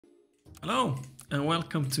Hello, and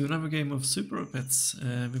welcome to another game of Super Pets,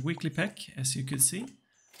 the weekly pack, as you could see.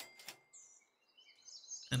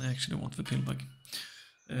 And I actually want the pill bug.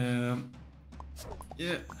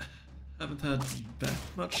 Yeah, haven't had that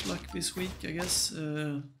much luck this week, I guess.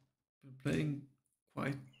 Been playing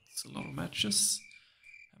quite a lot of matches.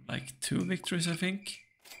 Have like 2 victories, I think.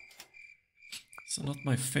 So not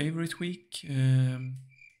my favorite week,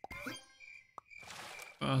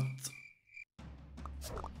 but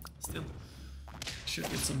still, should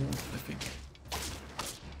get some more, I think.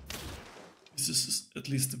 This is at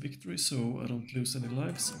least a victory, so I don't lose any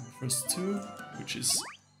lives on the first 2, which is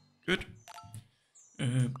good.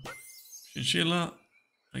 Chinchilla,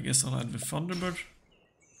 I guess I'll add the Thunderbird,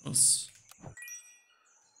 because it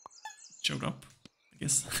showed up, I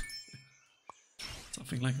guess.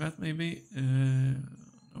 Something like that, maybe.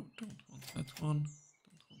 No, don't want that one.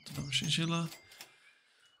 Don't want another Chinchilla.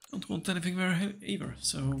 Don't want anything there either,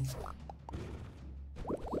 so...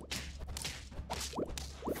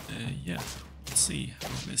 yeah, let's see how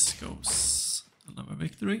this goes. Another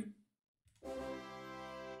victory.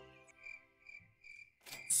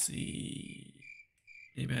 Let's see...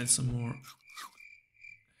 Maybe add some more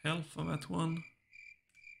health on that one.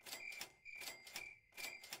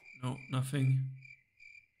 No, nothing.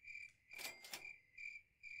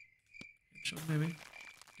 Hedgehog, maybe?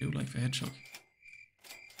 Do like the hedgehog.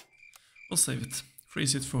 I'll save it.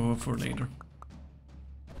 Freeze it for later.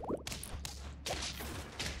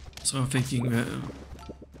 So I'm thinking the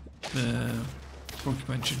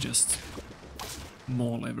Porcupine should just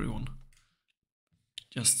maul everyone.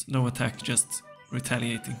 Just no attack, just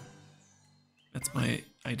retaliating. That's my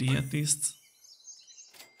idea at least.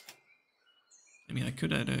 I mean, I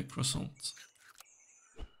could add a croissant.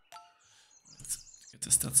 Let's get the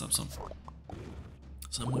stats up some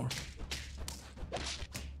more.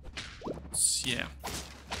 So, yeah.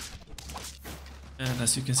 And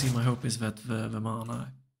as you can see, my hope is that the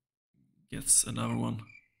mana gets another one.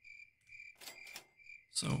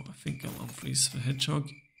 So I think I'll unfreeze the hedgehog.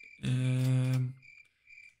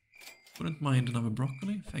 Wouldn't mind another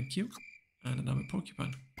broccoli, thank you. And another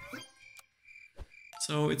porcupine.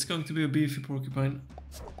 So it's going to be a beefy porcupine.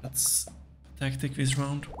 That's tactic this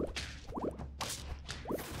round.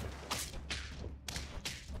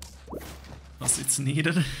 Because it's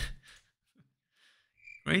needed.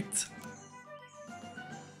 Great.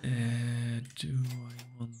 Do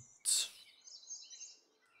I want...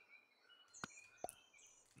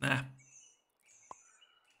 Nah.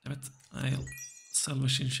 Damn it. I'll sell the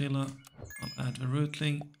chinchilla. I'll add the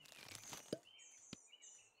rootling.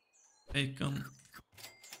 Bacon.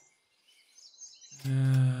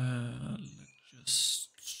 Let's just...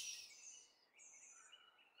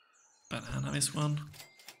 banana this one.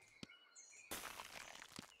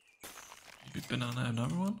 Maybe banana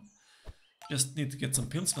another one. Just need to get some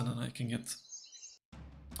pills and then I can get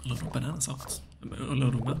a lot of bananas out. A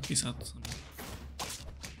lot of monkeys out.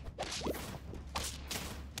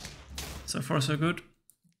 So far so good.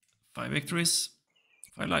 5 victories,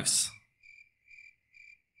 5 lives.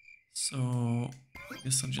 So I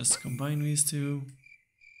guess I'll just combine these two.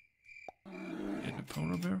 Get the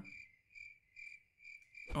polar bear.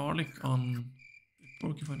 Garlic on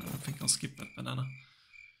Porcupine. I think I'll skip that banana.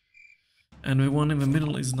 And the one in the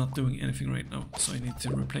middle is not doing anything right now, so I need to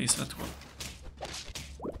replace that one.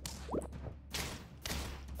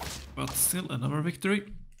 But still another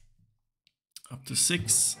victory. Up to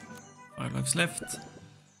 6. 5 lives left.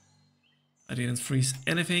 I didn't freeze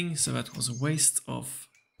anything, so that was a waste of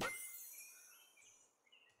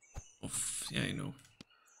yeah, you know,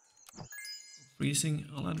 freezing.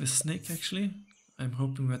 I'll add the snake actually. I'm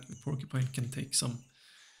hoping that the porcupine can take some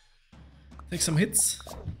hits.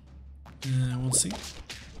 We'll see.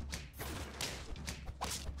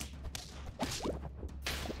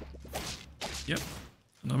 Yep,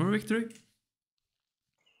 another victory.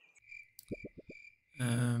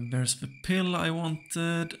 There's the pill I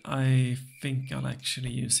wanted. I think I'll actually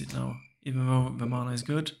use it now, even though the mana is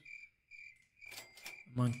good.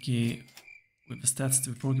 The monkey with the stats to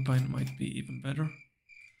the porcupine might be even better.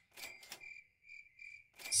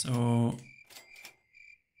 So,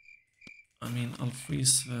 I mean, I'll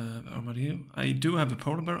freeze the Armadillo. I do have a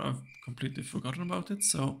polar bear, I've completely forgotten about it,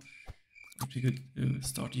 so it would be good to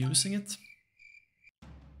start using it.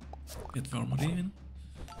 Get the Armadillo in.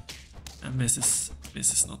 And this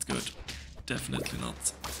is not good. Definitely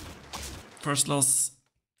not. First loss,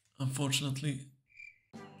 unfortunately.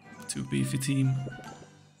 2 beefy team.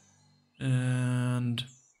 And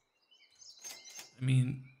I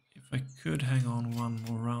mean, if I could hang on one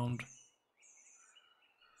more round,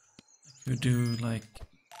 I could do like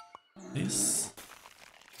this.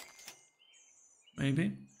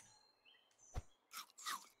 maybe.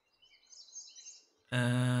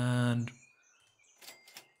 And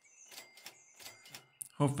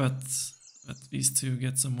hope that these two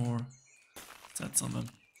get some more stats on them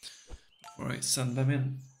before I send them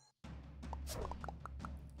in.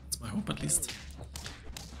 That's my hope, at least.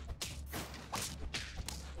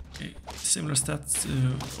 Okay, similar stats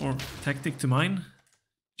or tactic to mine.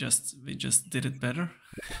 We just did it better.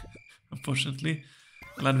 Unfortunately,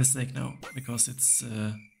 I'll add the snake now because it's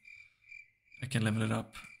I can level it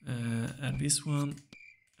up. Add this one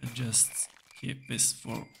and just keep this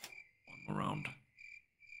for one more round.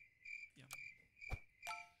 Yeah,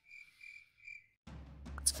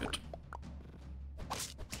 that's good.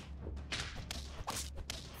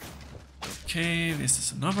 Okay, this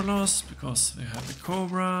is another loss because we have the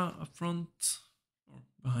cobra up front or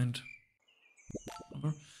behind.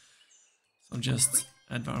 So I'll just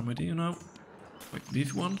add the armadillo now. Quick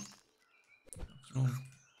beef one.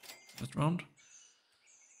 That round. Add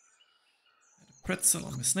a pretzel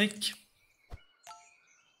on the snake.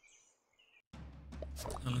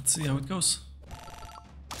 And let's see how it goes.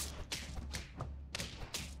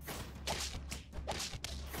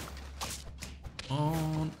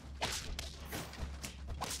 On.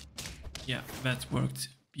 Yeah, that worked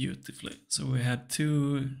beautifully. So we had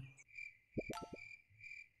two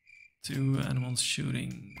animals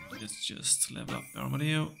shooting. Let's just level up the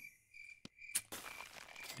armadillo.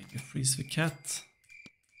 Maybe freeze the cat.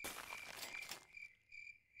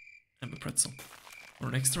 And the pretzel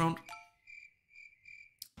for next round.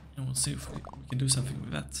 And we'll see if we can do something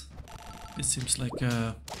with that. This seems like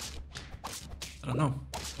I don't know,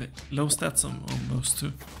 low stats on those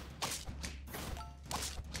two.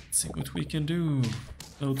 Let's see what we can do.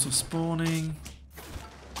 Loads of spawning.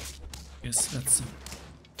 Guess that's a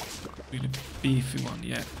really beefy one.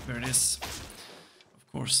 Yeah, there it is. Of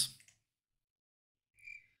course.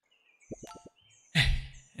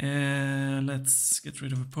 Let's get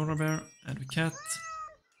rid of a polar bear. Add the cat.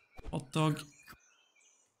 Hot dog.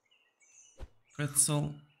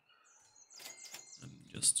 Pretzel. And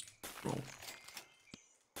just roll.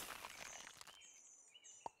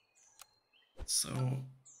 So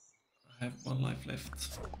I have one life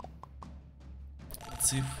left. Let's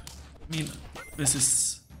see if, I mean,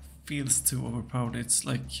 this feels too overpowered. It's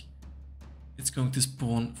like it's going to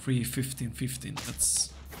spawn 3 15 15.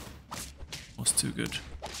 That's almost too good.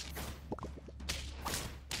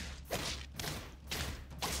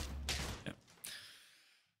 Yeah,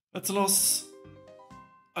 that's a loss.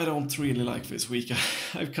 I don't really like this week.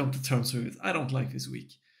 I've come to terms with it. I don't like this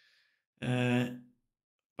week.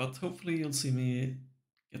 But hopefully you'll see me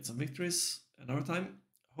get some victories another time.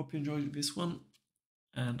 Hope you enjoyed this one,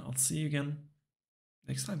 and I'll see you again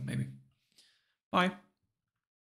next time, maybe. Bye.